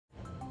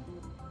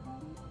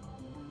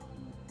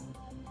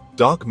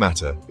Dark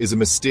matter is a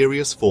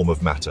mysterious form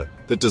of matter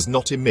that does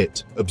not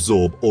emit,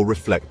 absorb, or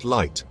reflect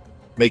light,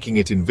 making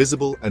it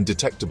invisible and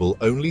detectable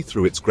only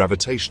through its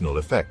gravitational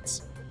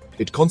effects.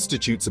 It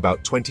constitutes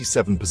about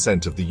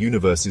 27% of the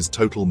universe's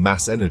total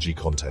mass energy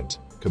content,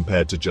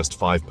 compared to just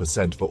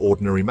 5% for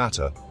ordinary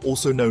matter,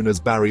 also known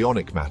as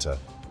baryonic matter,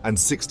 and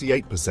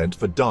 68%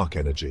 for dark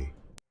energy.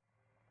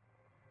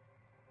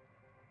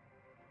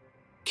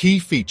 Key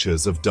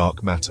features of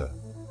dark matter.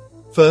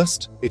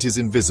 First, it is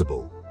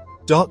invisible.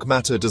 Dark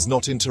matter does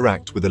not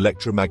interact with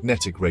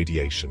electromagnetic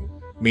radiation,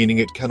 meaning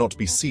it cannot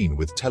be seen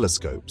with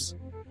telescopes.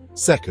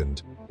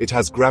 Second, it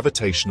has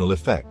gravitational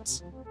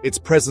effects. Its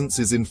presence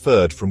is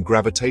inferred from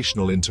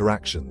gravitational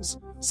interactions,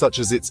 such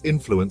as its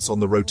influence on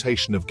the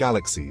rotation of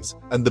galaxies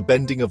and the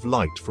bending of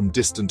light from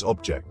distant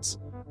objects,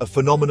 a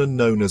phenomenon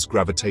known as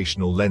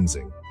gravitational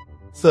lensing.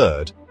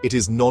 Third, it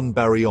is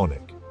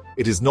non-baryonic.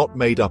 It is not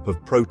made up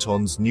of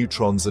protons,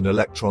 neutrons, and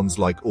electrons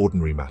like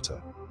ordinary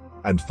matter.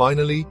 And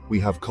finally, we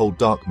have cold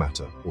dark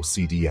matter, or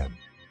CDM.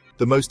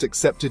 The most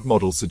accepted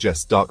model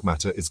suggests dark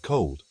matter is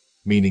cold,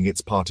 meaning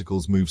its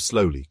particles move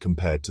slowly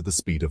compared to the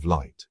speed of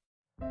light.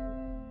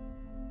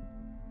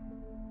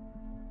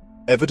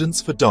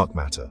 Evidence for dark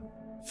matter.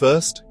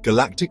 First,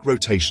 galactic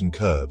rotation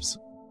curves.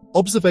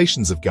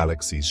 Observations of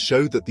galaxies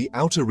show that the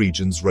outer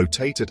regions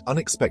rotate at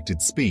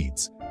unexpected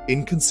speeds,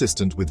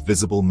 inconsistent with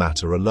visible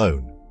matter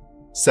alone.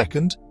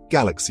 Second,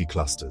 galaxy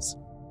clusters.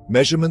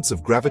 Measurements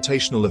of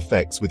gravitational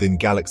effects within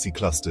galaxy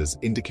clusters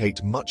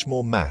indicate much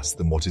more mass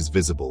than what is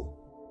visible.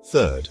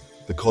 Third,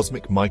 the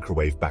cosmic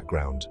microwave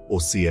background, or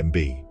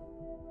CMB.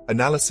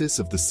 Analysis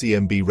of the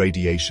CMB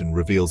radiation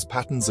reveals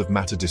patterns of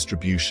matter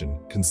distribution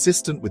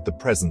consistent with the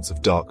presence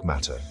of dark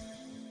matter.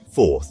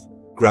 Fourth,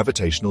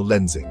 gravitational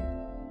lensing.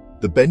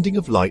 The bending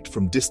of light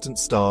from distant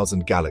stars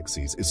and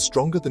galaxies is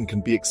stronger than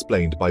can be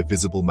explained by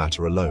visible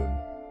matter alone.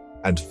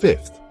 And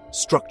fifth,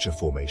 structure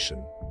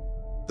formation.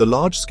 The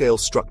large-scale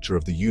structure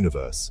of the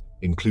universe,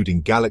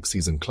 including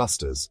galaxies and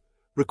clusters,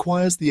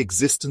 requires the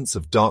existence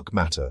of dark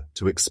matter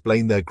to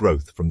explain their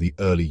growth from the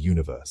early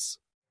universe.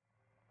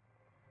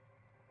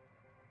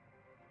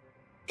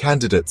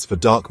 Candidates for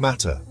dark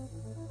matter.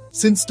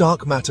 Since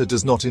dark matter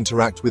does not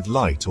interact with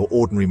light or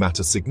ordinary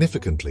matter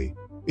significantly,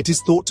 it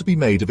is thought to be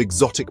made of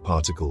exotic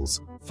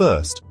particles.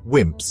 First,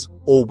 WIMPs,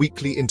 or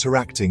weakly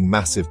interacting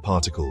massive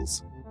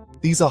particles.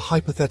 These are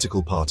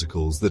hypothetical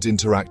particles that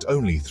interact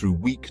only through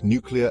weak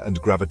nuclear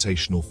and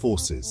gravitational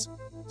forces.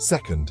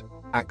 Second,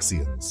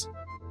 axions.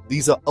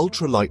 These are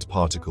ultralight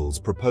particles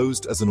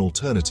proposed as an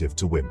alternative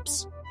to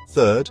WIMPs.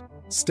 Third,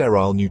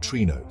 sterile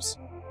neutrinos,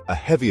 a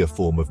heavier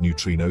form of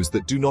neutrinos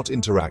that do not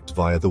interact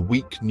via the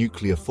weak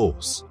nuclear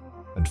force.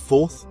 And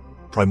fourth,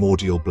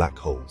 primordial black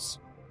holes.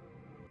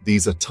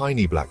 These are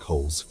tiny black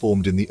holes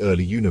formed in the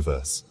early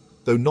universe,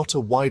 though not a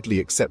widely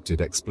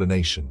accepted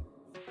explanation.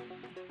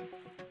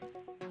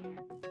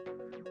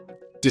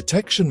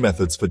 Detection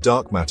methods for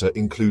dark matter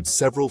include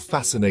several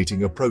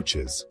fascinating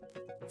approaches.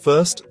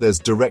 First, there's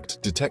direct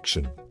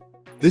detection.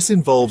 This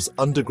involves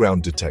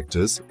underground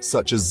detectors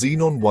such as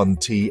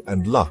Xenon-1T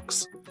and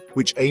LUX,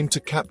 which aim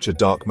to capture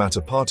dark matter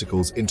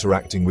particles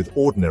interacting with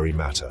ordinary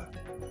matter.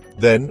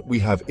 Then we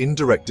have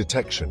indirect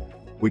detection,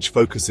 which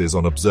focuses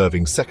on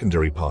observing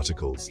secondary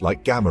particles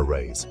like gamma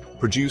rays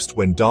produced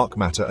when dark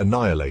matter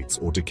annihilates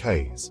or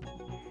decays.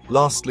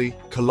 Lastly,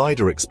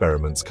 collider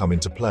experiments come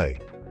into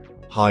play.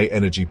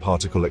 High-energy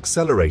particle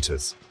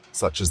accelerators,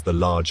 such as the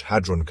Large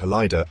Hadron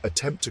Collider,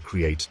 attempt to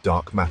create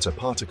dark matter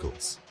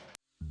particles.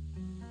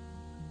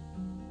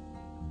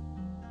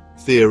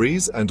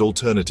 Theories and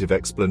alternative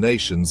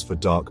explanations for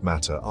dark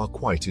matter are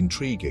quite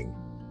intriguing.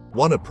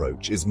 One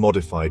approach is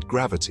modified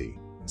gravity.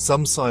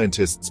 Some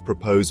scientists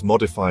propose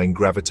modifying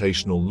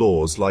gravitational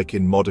laws like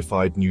in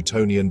modified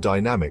Newtonian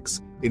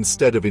dynamics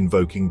instead of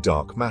invoking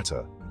dark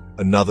matter.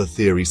 Another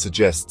theory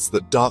suggests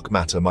that dark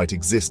matter might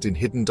exist in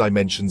hidden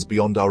dimensions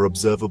beyond our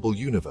observable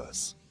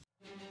universe.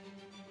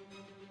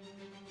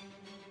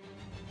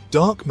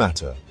 Dark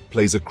matter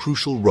plays a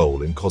crucial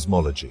role in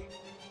cosmology.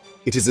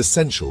 It is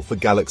essential for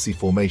galaxy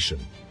formation,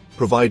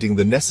 providing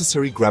the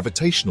necessary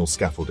gravitational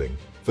scaffolding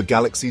for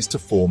galaxies to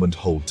form and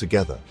hold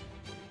together.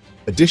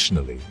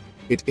 Additionally,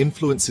 it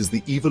influences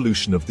the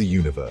evolution of the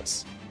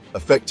universe,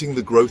 affecting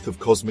the growth of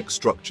cosmic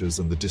structures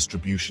and the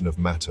distribution of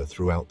matter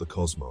throughout the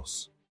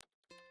cosmos.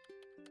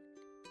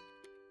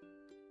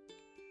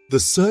 The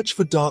search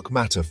for dark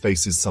matter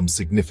faces some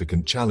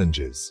significant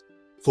challenges.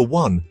 For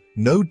one,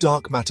 no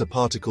dark matter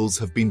particles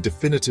have been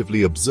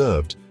definitively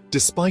observed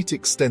despite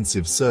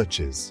extensive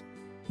searches.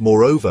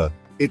 Moreover,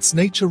 its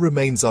nature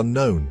remains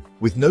unknown,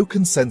 with no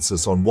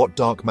consensus on what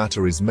dark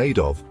matter is made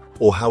of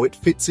or how it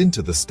fits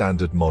into the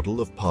standard model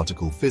of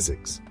particle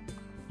physics.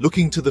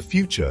 Looking to the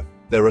future,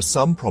 there are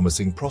some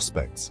promising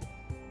prospects.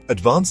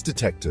 Advanced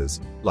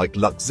detectors, like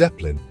Lux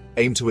Zeppelin,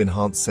 aim to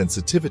enhance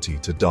sensitivity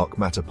to dark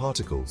matter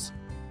particles.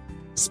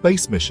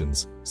 Space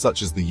missions,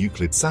 such as the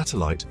Euclid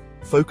satellite,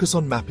 focus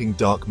on mapping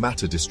dark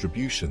matter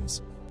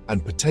distributions,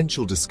 and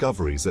potential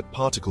discoveries at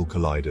particle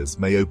colliders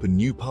may open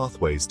new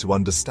pathways to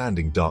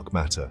understanding dark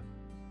matter.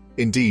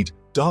 Indeed,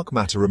 Dark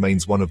matter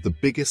remains one of the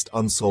biggest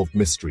unsolved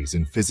mysteries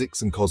in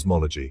physics and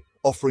cosmology,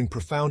 offering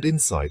profound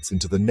insights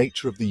into the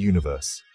nature of the universe.